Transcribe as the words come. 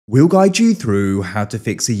We'll guide you through how to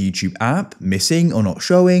fix a YouTube app missing or not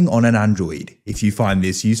showing on an Android. If you find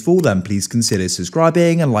this useful, then please consider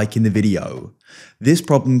subscribing and liking the video. This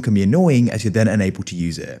problem can be annoying as you're then unable to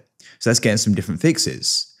use it. So let's get into some different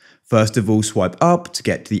fixes. First of all, swipe up to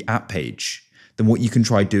get to the app page. Then what you can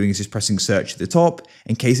try doing is just pressing search at the top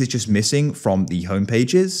in case it's just missing from the home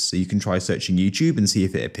pages. So you can try searching YouTube and see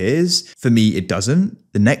if it appears. For me, it doesn't.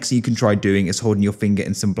 The next thing you can try doing is holding your finger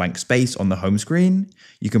in some blank space on the home screen.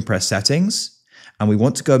 You can press settings, and we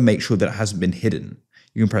want to go make sure that it hasn't been hidden.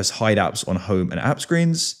 You can press hide apps on home and app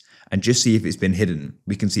screens and just see if it's been hidden.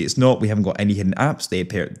 We can see it's not. We haven't got any hidden apps. They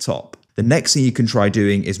appear at the top. The next thing you can try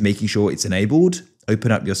doing is making sure it's enabled.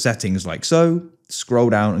 Open up your settings like so. Scroll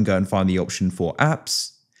down and go and find the option for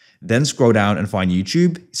apps. Then scroll down and find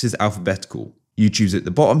YouTube. It says alphabetical. YouTube's at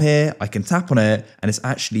the bottom here. I can tap on it and it's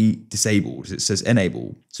actually disabled. It says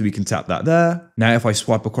enable. So we can tap that there. Now if I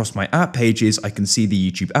swipe across my app pages, I can see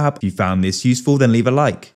the YouTube app. If you found this useful, then leave a like.